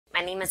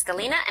My name is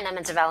Galina and I'm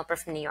a developer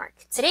from New York.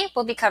 Today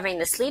we'll be covering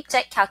the Sleep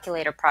Debt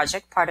Calculator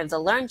project, part of the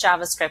Learn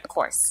JavaScript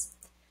course.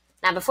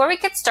 Now before we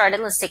get started,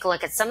 let's take a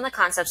look at some of the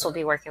concepts we'll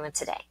be working with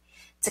today.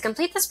 To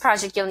complete this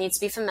project, you'll need to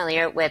be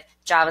familiar with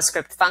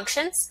JavaScript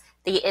functions,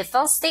 the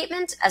if-else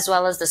statement, as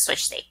well as the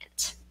switch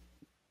statement.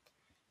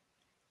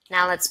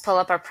 Now let's pull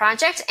up our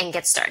project and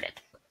get started.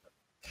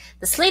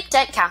 The sleep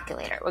debt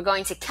calculator. We're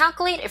going to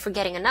calculate if we're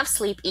getting enough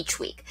sleep each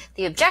week.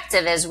 The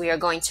objective is we are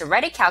going to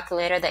write a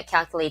calculator that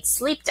calculates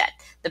sleep debt.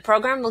 The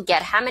program will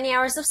get how many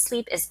hours of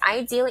sleep is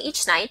ideal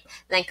each night,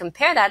 and then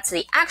compare that to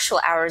the actual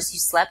hours you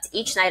slept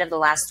each night of the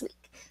last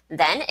week.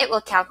 Then it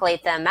will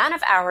calculate the amount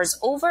of hours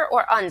over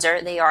or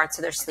under they are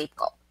to their sleep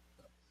goal.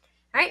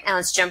 All right, now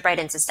let's jump right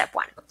into step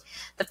one.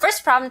 The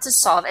first problem to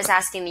solve is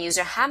asking the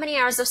user how many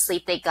hours of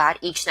sleep they got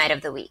each night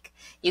of the week.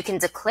 You can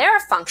declare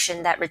a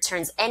function that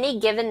returns any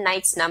given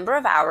night's number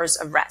of hours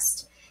of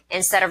rest.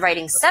 Instead of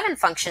writing 7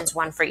 functions,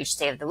 one for each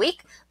day of the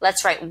week,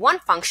 let's write one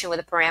function with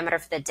a parameter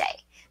for the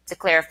day.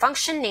 Declare a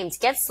function named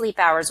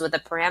getSleepHours with a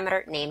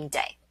parameter named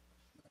day.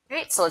 All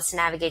right, so let's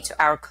navigate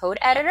to our code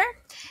editor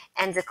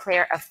and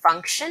declare a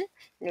function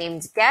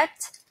named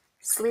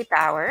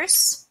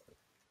getSleepHours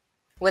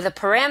with a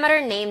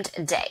parameter named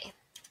day.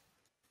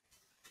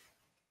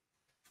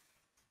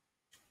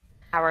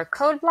 Our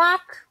code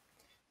block,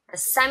 a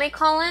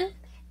semicolon,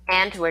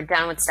 and we're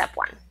done with step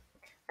 1.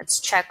 Let's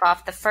check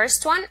off the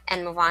first one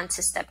and move on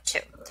to step 2.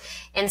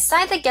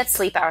 Inside the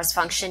getSleepHours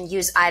function,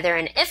 use either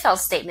an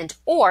if-else statement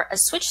or a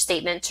switch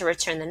statement to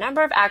return the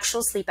number of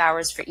actual sleep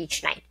hours for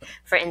each night.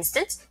 For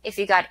instance, if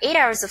you got 8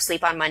 hours of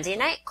sleep on Monday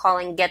night,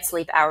 calling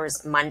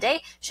getSleepHours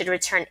Monday should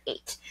return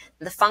 8.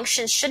 The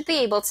function should be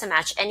able to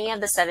match any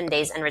of the 7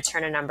 days and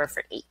return a number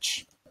for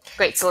each.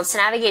 Great, so let's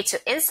navigate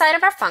to inside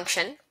of our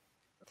function.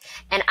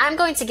 And I'm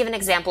going to give an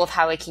example of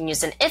how we can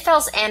use an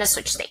if-else and a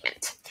switch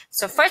statement.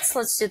 So first,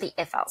 let's do the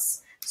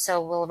if-else.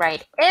 So we'll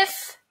write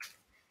if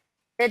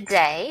the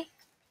day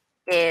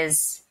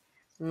is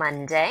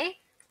Monday,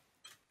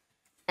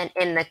 and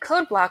in the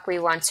code block, we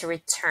want to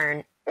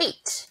return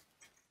 8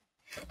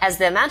 as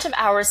the amount of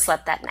hours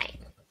slept that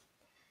night.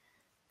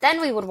 Then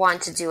we would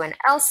want to do an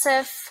else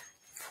if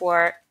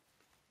for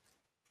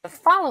the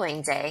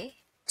following day,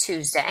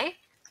 Tuesday,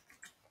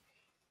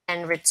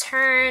 and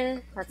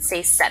return, let's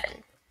say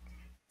 7.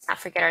 Not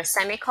forget our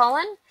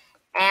semicolon,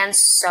 and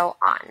so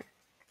on.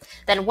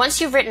 Then once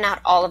you've written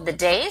out all of the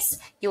days,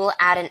 you will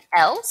add an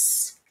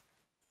else,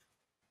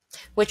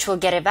 which will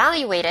get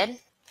evaluated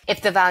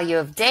if the value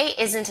of day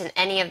isn't in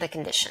any of the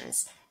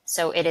conditions.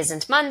 So it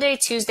isn't Monday,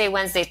 Tuesday,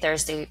 Wednesday,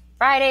 Thursday,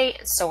 Friday,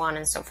 so on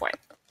and so forth.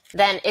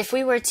 Then if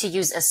we were to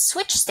use a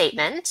switch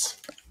statement,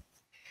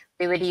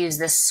 we would use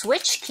the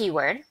switch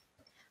keyword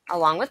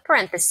along with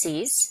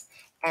parentheses,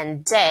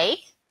 and day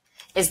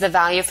is the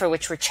value for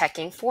which we're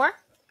checking for,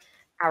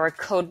 our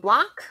code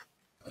block,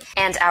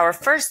 and our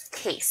first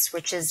case,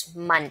 which is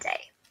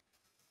Monday.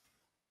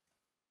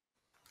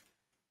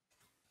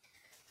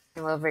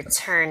 And we'll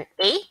return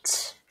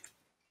 8,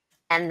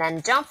 and then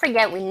don't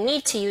forget we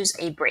need to use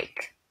a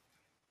break.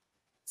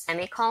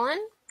 Semicolon,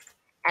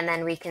 and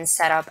then we can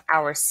set up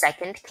our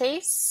second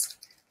case,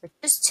 which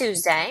is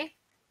Tuesday.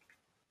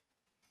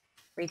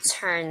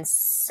 Return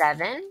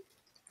 7,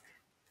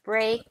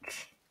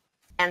 break,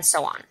 and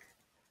so on.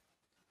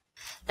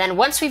 Then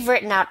once we've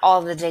written out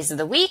all the days of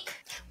the week,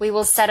 we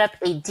will set up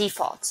a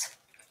default,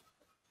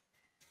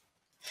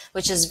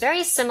 which is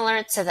very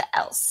similar to the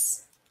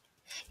else.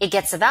 It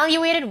gets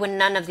evaluated when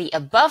none of the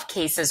above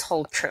cases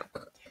hold true.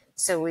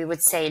 So we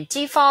would say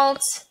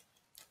default,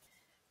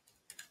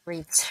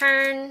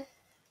 return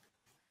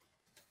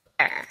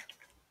error.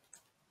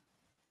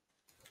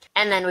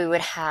 And then we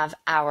would have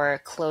our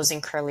closing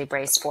curly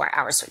brace for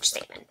our switch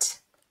statement.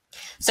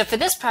 So for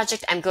this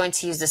project, I'm going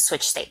to use the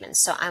switch statement.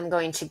 So I'm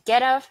going to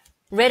get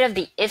rid of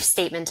the if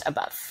statement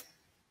above.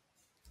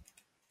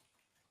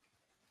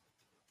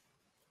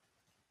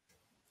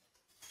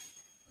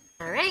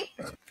 All right,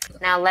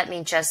 now let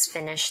me just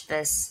finish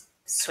this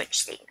switch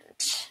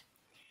statement.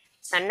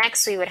 So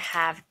next we would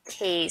have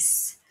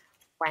case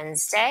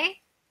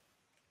Wednesday,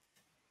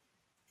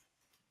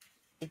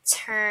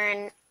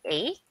 return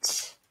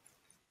 8,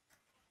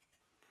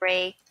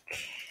 break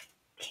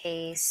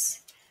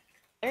case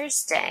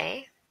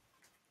Thursday,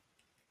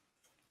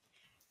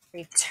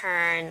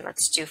 return,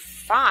 let's do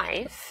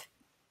 5,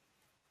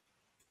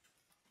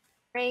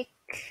 break,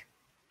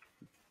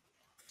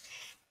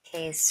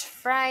 case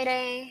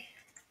Friday,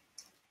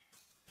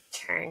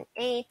 return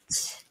 8,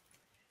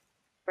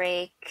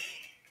 break,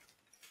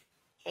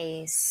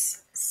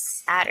 case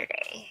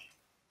Saturday,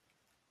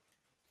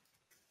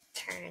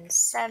 return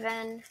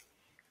 7,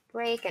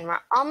 break, and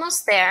we're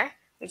almost there.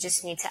 We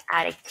just need to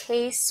add a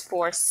case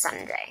for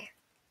Sunday.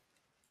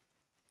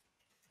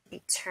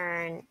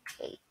 Return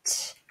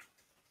 8.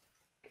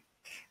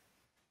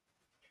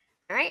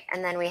 All right,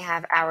 and then we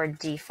have our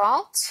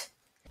default,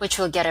 which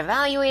will get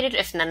evaluated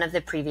if none of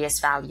the previous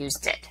values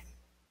did.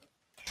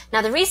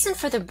 Now, the reason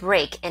for the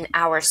break in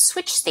our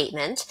switch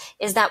statement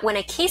is that when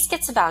a case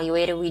gets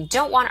evaluated, we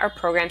don't want our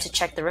program to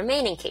check the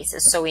remaining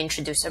cases, so we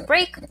introduce a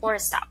break or a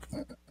stop.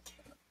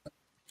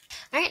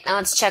 All right, now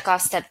let's check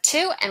off step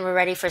 2, and we're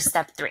ready for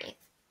step 3.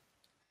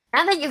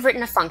 Now that you've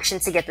written a function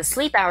to get the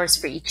sleep hours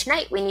for each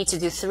night, we need to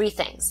do 3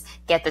 things.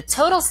 Get the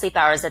total sleep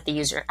hours that the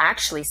user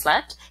actually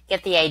slept,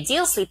 get the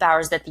ideal sleep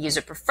hours that the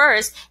user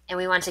prefers, and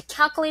we want to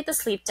calculate the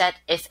sleep debt,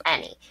 if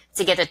any.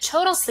 To get the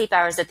total sleep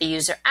hours that the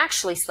user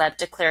actually slept,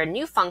 declare a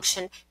new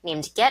function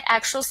named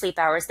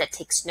getActualSleepHours that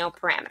takes no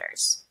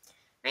parameters.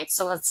 All right,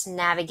 so let's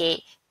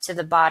navigate to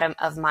the bottom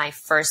of my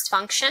first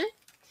function,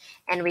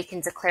 and we can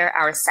declare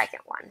our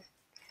second one.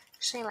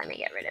 Actually, let me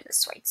get rid of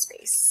this white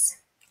space.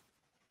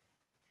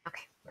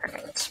 Okay,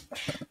 perfect.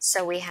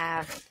 So we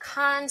have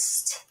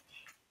const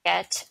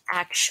get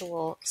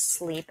actual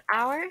sleep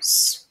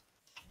hours,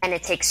 and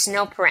it takes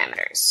no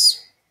parameters.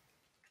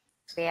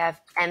 We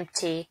have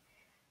empty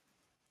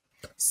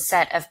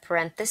set of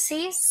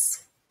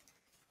parentheses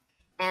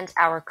and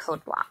our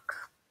code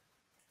block.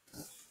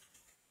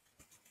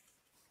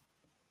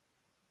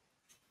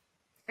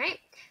 All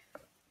right.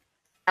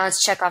 Now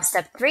let's check off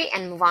step 3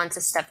 and move on to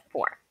step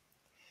 4.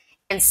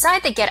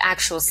 Inside the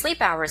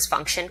getActualSleepHours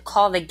function,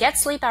 call the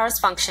getSleepHours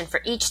function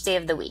for each day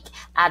of the week.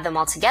 Add them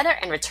all together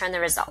and return the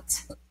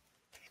result.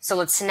 So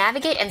let's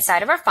navigate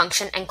inside of our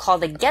function and call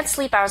the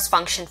getSleepHours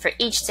function for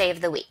each day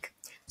of the week.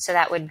 So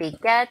that would be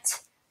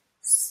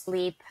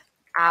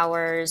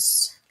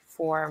getSleepHours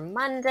for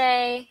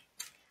Monday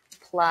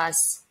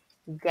plus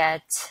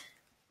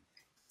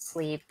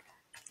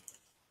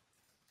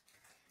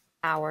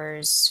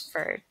getSleepHours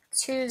for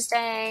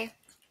Tuesday,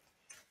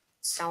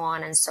 so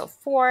on and so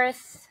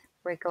forth.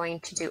 We're going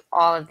to do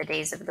all of the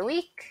days of the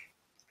week.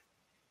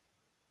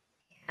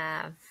 We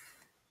have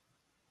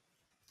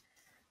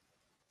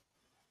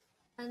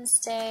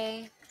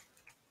Wednesday,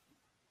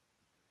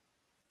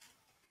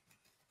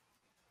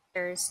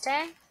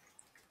 Thursday,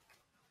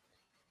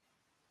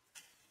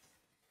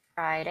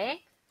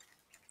 Friday,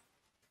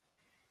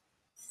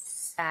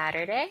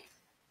 Saturday,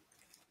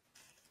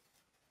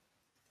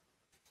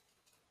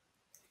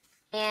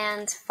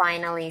 and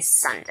finally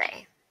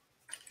Sunday.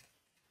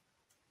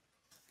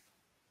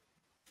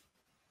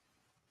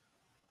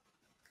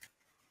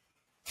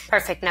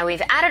 Perfect. Now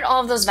we've added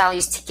all of those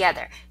values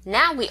together.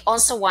 Now we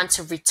also want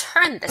to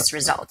return this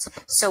result.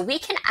 So we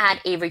can add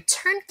a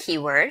return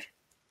keyword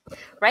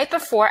right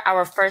before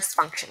our first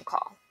function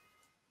call.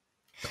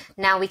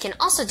 Now we can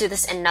also do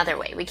this another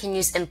way. We can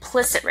use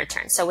implicit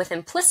return. So with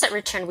implicit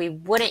return, we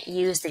wouldn't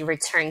use the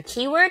return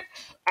keyword,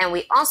 and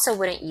we also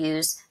wouldn't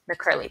use the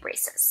curly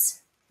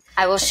braces.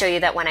 I will show you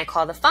that when I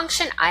call the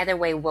function, either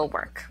way will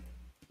work.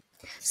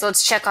 So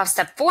let's check off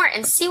step 4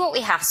 and see what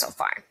we have so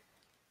far.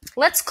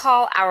 Let's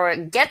call our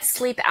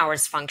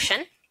getSleepHours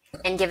function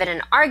and give it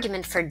an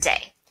argument for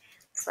day.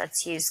 So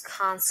let's use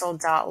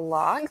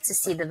console.log to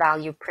see the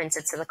value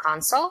printed to the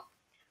console.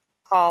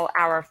 Call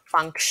our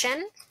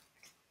function.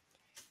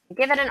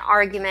 Give it an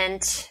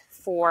argument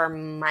for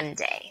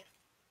Monday.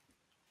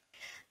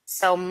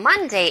 So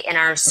Monday in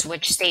our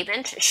switch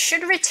statement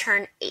should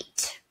return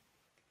 8.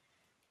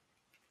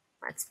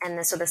 Let's end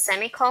this with a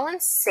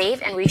semicolon,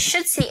 save, and we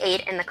should see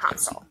 8 in the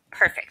console.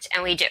 Perfect,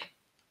 and we do.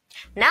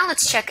 Now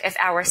let's check if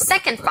our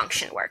second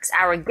function works,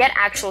 our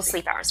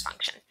getActualSleepHours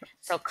function.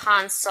 So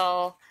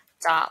console.log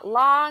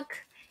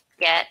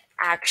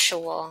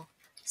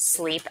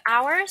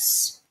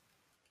getActualSleepHours.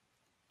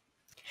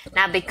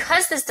 Now,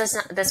 because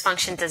this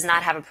function does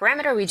not have a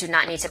parameter, we do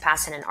not need to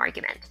pass in an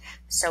argument.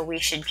 So we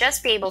should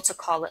just be able to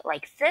call it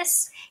like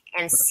this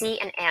and see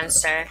an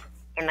answer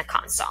in the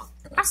console.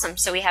 Awesome.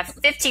 So we have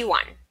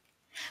 51,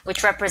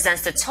 which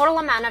represents the total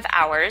amount of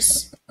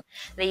hours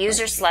the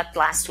user slept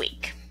last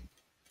week.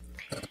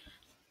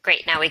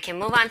 Great, now we can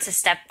move on to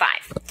step 5.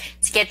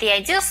 To get the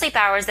ideal sleep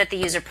hours that the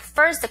user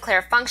prefers, declare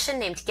a function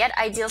named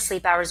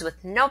getIdealSleepHours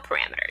with no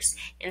parameters.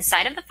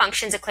 Inside of the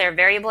function, declare a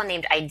variable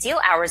named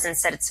idealHours and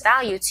set its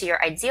value to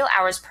your ideal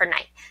hours per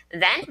night.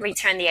 Then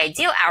return the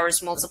ideal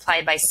hours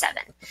multiplied by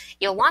 7.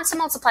 You'll want to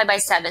multiply by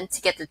 7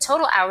 to get the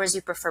total hours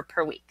you prefer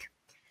per week.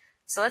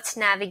 So let's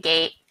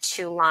navigate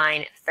to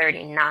line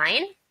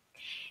 39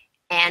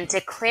 and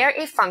declare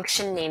a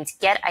function named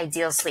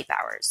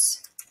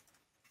getIdealSleepHours.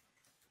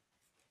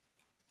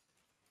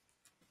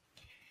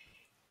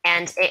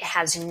 And it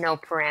has no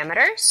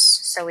parameters,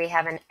 so we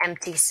have an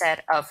empty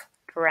set of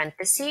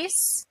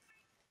parentheses.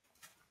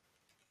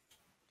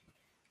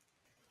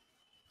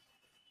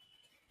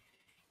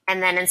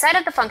 And then inside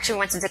of the function, we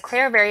want to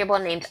declare a variable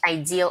named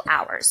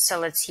idealHours. So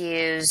let's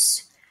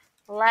use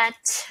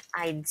let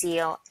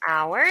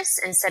idealHours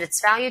and set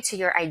its value to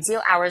your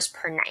ideal hours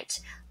per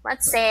night.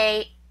 Let's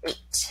say 8.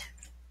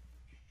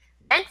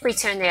 Then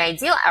return the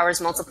ideal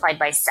hours multiplied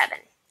by 7.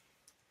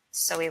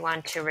 So we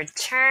want to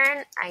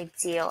return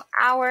ideal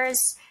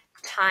hours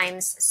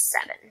times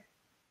 7.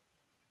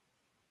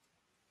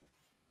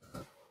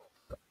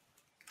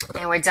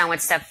 And we're done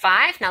with step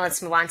 5. Now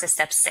let's move on to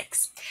step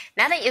 6.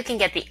 Now that you can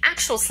get the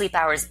actual sleep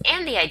hours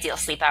and the ideal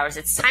sleep hours,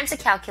 it's time to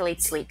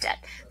calculate sleep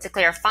debt.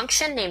 Declare a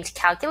function named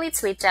calculate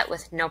sleep debt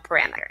with no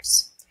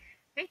parameters.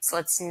 All right, so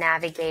let's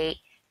navigate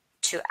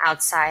to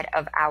outside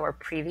of our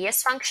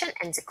previous function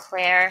and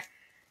declare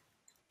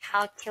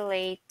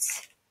calculate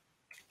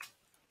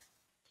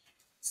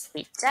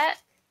sleep debt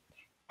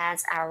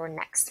as our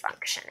next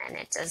function. And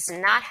it does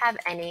not have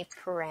any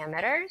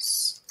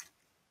parameters.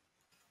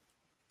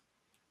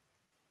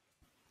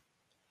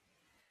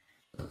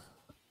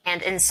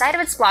 And inside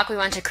of its block, we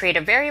want to create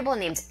a variable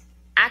named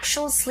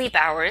actual sleep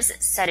hours,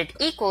 set it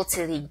equal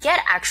to the get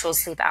actual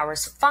sleep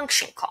hours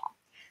function call.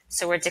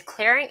 So we're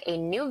declaring a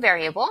new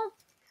variable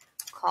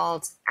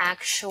called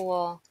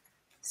actual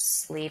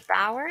sleep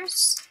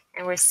hours,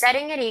 and we're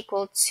setting it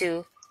equal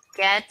to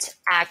get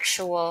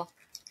actual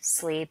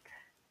sleep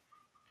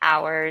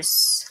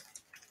hours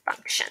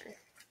function.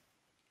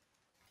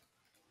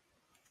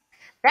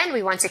 Then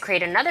we want to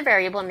create another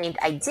variable named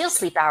ideal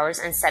sleep hours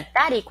and set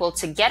that equal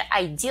to get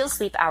ideal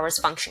sleep hours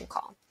function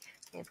call.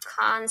 We have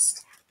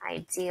const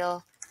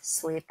ideal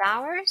sleep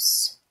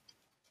hours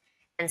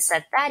and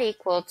set that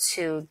equal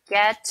to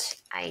get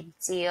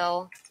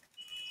ideal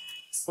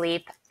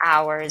sleep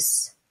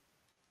hours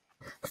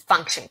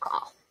function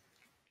call.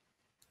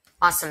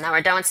 Awesome, now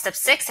we're done with step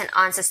 6 and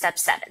on to step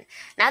 7.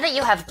 Now that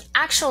you have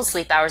actual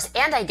sleep hours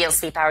and ideal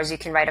sleep hours, you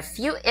can write a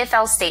few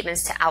if-else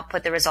statements to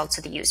output the result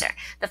to the user.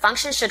 The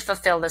function should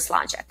fulfill this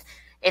logic.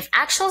 If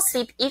actual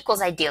sleep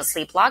equals ideal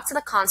sleep, log to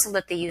the console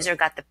that the user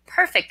got the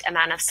perfect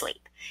amount of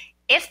sleep.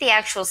 If the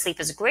actual sleep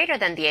is greater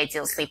than the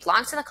ideal sleep,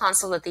 log to the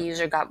console that the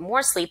user got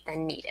more sleep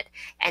than needed.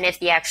 And if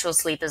the actual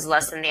sleep is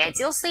less than the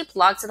ideal sleep,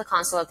 log to the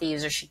console that the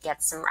user should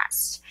get some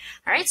rest.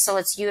 All right, so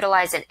let's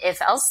utilize an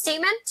if-else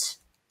statement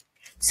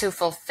to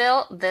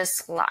fulfill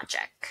this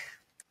logic.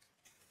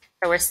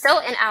 So we're still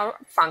in our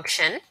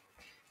function.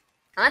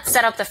 Now let's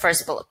set up the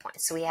first bullet point.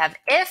 So we have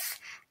if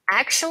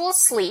actual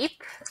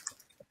sleep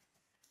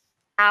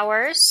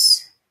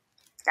hours,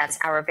 that's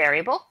our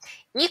variable,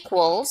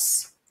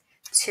 equals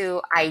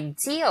to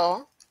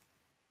ideal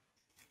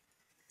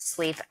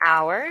sleep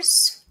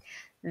hours,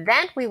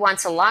 then we want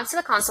to log to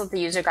the console the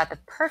user got the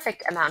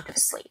perfect amount of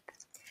sleep.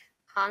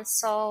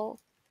 Console.log,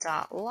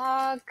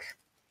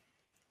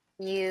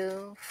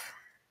 you've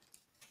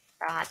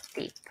got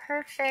the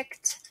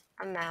perfect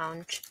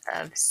amount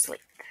of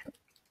sleep.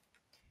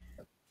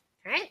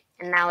 All right,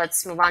 and now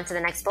let's move on to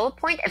the next bullet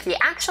point. If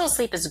the actual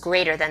sleep is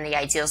greater than the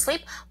ideal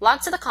sleep,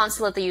 log to the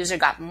console that the user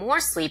got more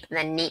sleep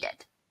than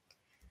needed.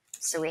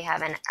 So we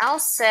have an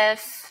else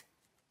if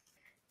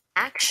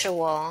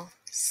actual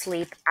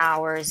sleep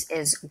hours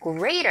is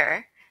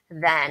greater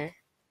than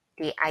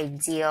the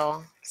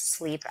ideal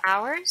sleep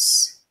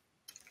hours,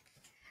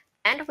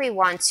 and we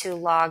want to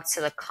log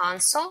to the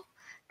console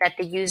that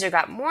the user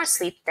got more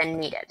sleep than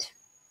needed.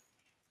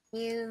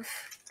 You've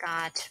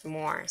got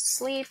more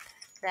sleep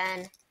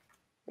than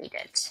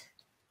needed.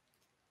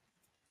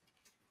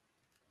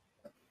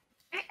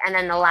 Okay, and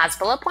then the last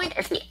bullet point,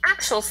 if the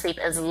actual sleep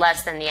is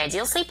less than the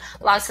ideal sleep,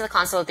 log to the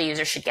console that the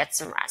user should get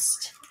some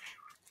rest.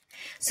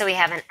 So we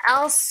have an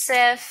else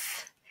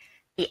if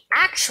the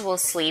actual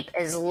sleep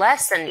is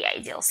less than the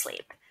ideal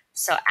sleep.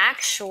 So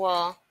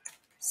actual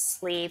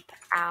sleep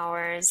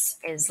hours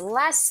is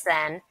less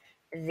than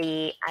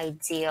the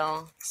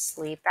ideal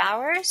sleep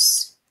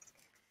hours.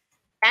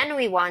 Then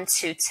we want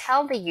to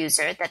tell the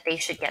user that they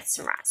should get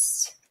some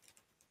rest.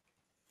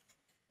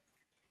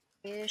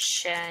 You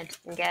should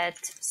get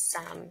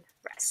some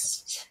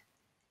rest.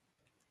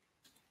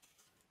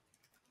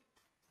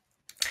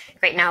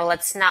 Great, now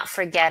let's not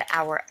forget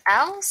our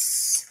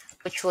else,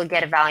 which will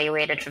get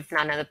evaluated if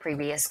none of the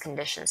previous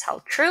conditions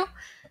held true.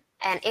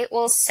 And it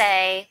will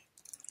say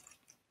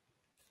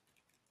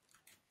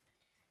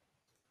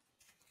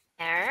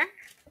error.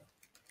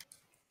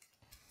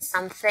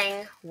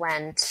 Something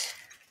went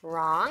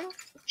wrong.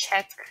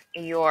 Check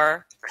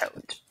your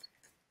code.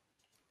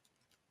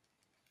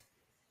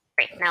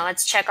 Great, now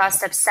let's check off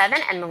step 7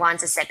 and move on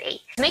to step 8.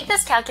 To make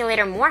this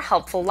calculator more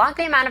helpful, log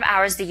the amount of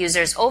hours the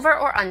user is over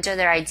or under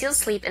their ideal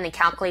sleep in the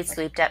calculate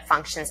sleep debt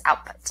function's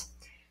output.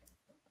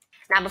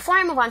 Now, before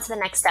I move on to the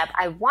next step,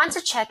 I want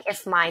to check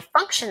if my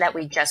function that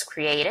we just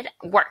created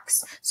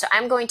works. So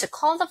I'm going to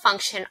call the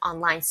function on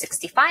line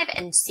 65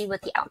 and see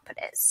what the output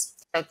is.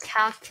 So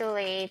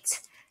calculate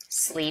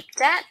sleep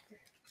debt,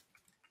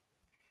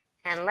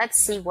 and let's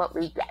see what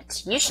we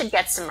get. You should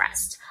get some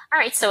rest. All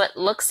right, so it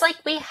looks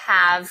like we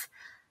have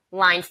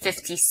line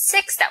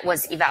 56 that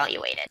was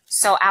evaluated.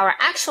 So our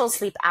actual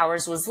sleep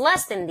hours was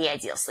less than the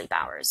ideal sleep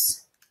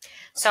hours.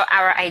 So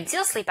our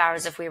ideal sleep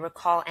hours, if we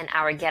recall in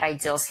our get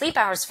ideal sleep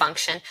hours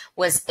function,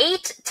 was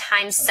 8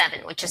 times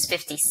 7, which is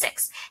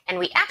 56. And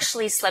we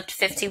actually slept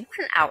 51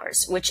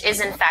 hours, which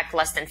is in fact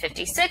less than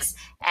 56,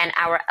 and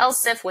our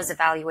else if was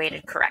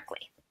evaluated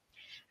correctly.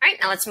 All right,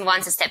 now let's move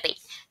on to step 8.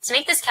 To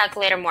make this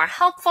calculator more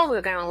helpful,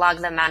 we're going to log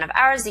the amount of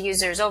hours the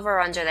user is over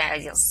or under their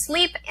ideal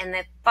sleep in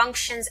the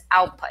function's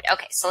output.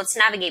 Okay, so let's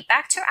navigate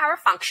back to our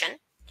function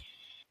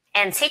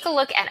and take a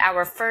look at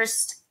our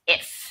first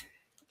if.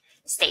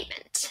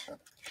 statement.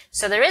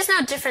 So there is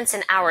no difference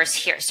in hours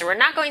here, so we're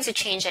not going to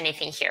change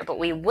anything here, but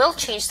we will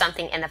change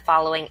something in the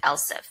following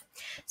else if.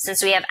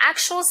 Since we have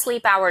actual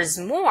sleep hours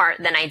more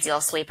than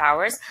ideal sleep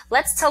hours,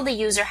 let's tell the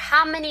user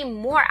how many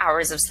more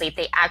hours of sleep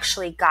they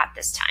actually got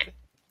this time.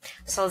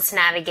 So let's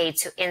navigate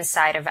to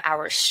inside of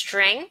our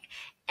string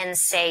and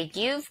say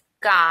you've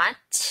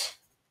got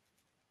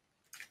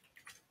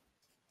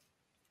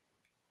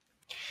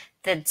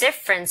the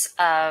difference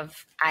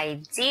of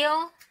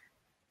ideal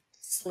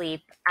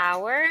sleep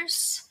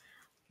hours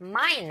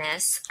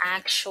minus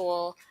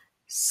actual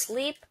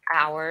sleep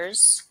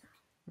hours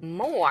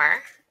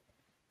more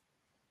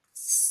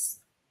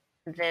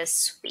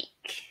this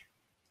week.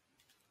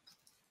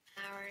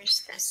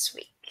 Hours this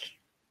week.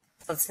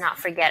 Let's not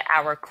forget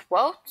our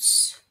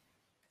quotes.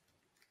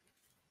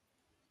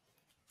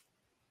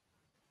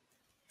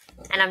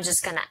 And I'm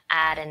just going to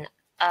add an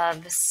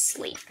of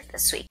sleep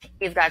this week.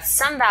 You've got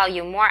some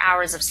value, more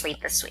hours of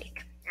sleep this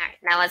week. All right,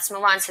 now let's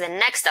move on to the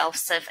next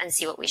else if and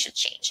see what we should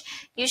change.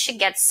 You should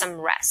get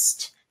some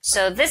rest.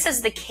 So this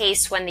is the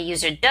case when the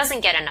user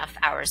doesn't get enough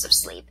hours of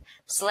sleep.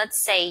 So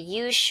let's say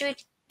you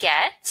should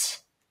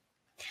get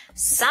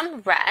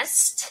some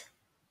rest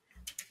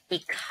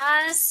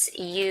because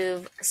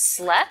you've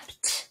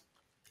slept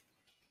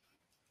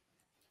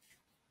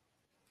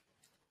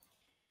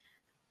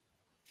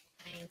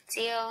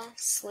ideal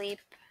sleep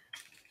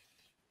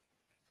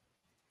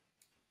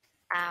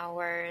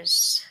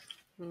hours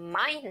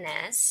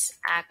minus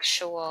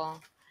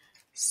actual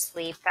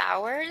sleep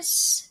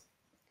hours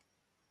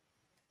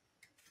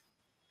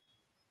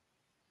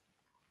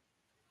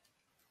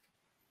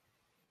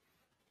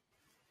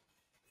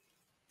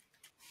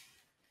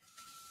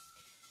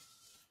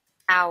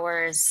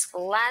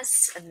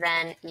less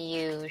than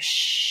you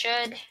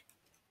should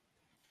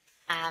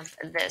have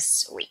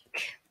this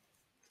week.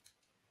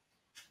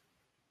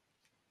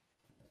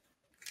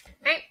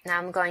 All right, now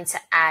I'm going to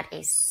add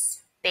a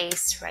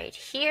space right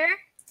here,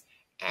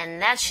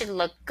 and that should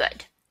look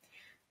good.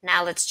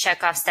 Now let's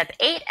check off step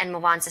 8 and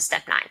move on to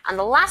step 9. On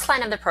the last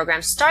line of the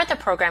program, start the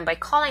program by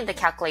calling the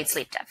calculate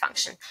sleep debt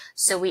function.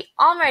 So we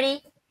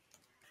already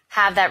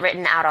have that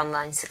written out on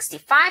line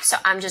 65, so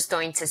I'm just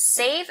going to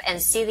save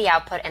and see the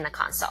output in the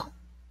console.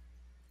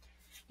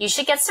 You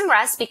should get some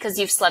rest because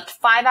you've slept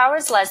 5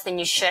 hours less than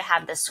you should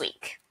have this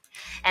week.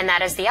 And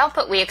that is the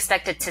output we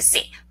expected to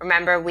see.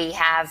 Remember, we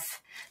have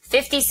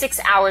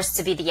 56 hours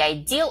to be the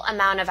ideal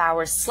amount of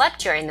hours slept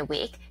during the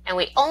week, and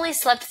we only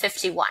slept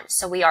 51,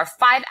 so we are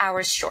 5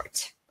 hours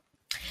short.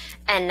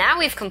 And now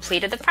we've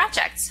completed the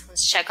project.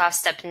 Let's check off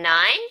step 9.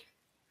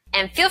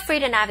 And feel free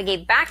to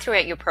navigate back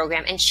throughout your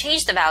program and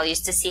change the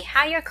values to see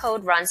how your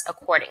code runs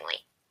accordingly.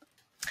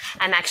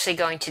 I'm actually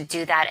going to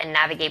do that and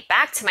navigate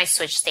back to my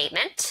switch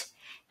statement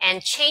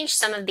and change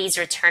some of these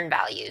return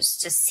values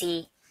to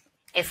see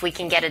if we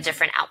can get a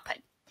different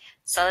output.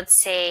 So let's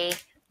say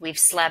we've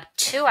slept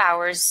 2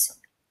 hours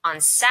on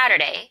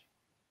Saturday,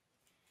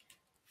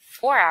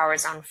 4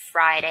 hours on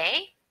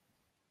Friday,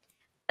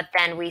 but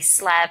then we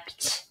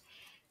slept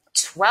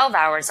 12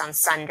 hours on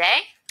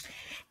Sunday,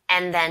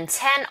 and then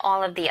 10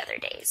 all of the other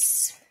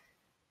days.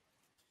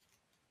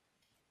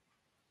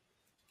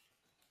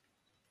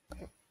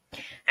 All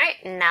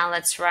right, now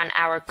let's run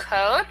our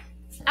code.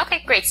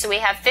 Okay, great. So we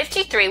have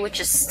 53, which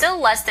is still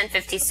less than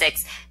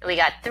 56, and we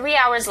got 3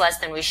 hours less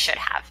than we should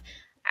have.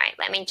 All right,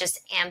 let me just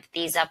amp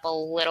these up a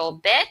little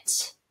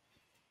bit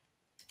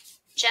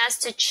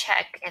just to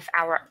check if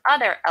our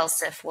other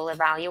else if will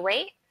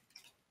evaluate.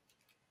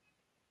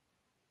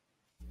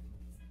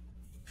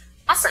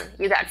 Awesome,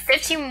 you got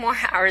 15 more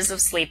hours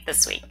of sleep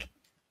this week.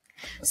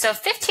 So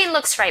 15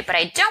 looks right, but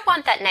I don't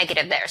want that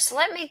negative there. So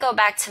let me go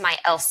back to my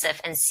else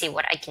if and see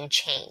what I can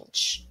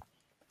change.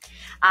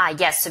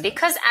 Yes, so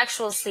because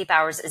actual sleep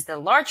hours is the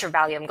larger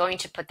value, I'm going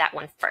to put that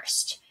one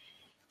first.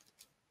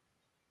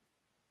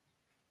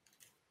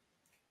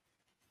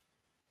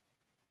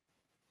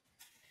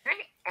 All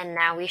right, and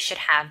now we should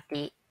have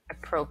the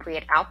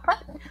appropriate output.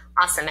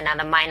 Awesome, and now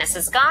the minus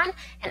is gone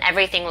and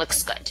everything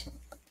looks good.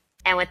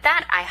 And with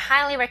that, I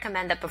highly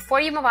recommend that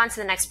before you move on to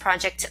the next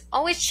project, to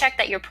always check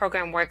that your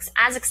program works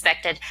as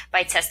expected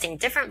by testing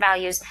different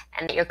values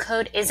and that your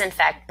code is in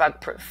fact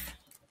bug-proof.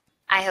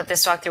 I hope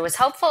this walkthrough was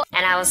helpful,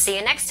 and I will see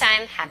you next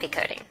time. Happy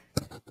coding!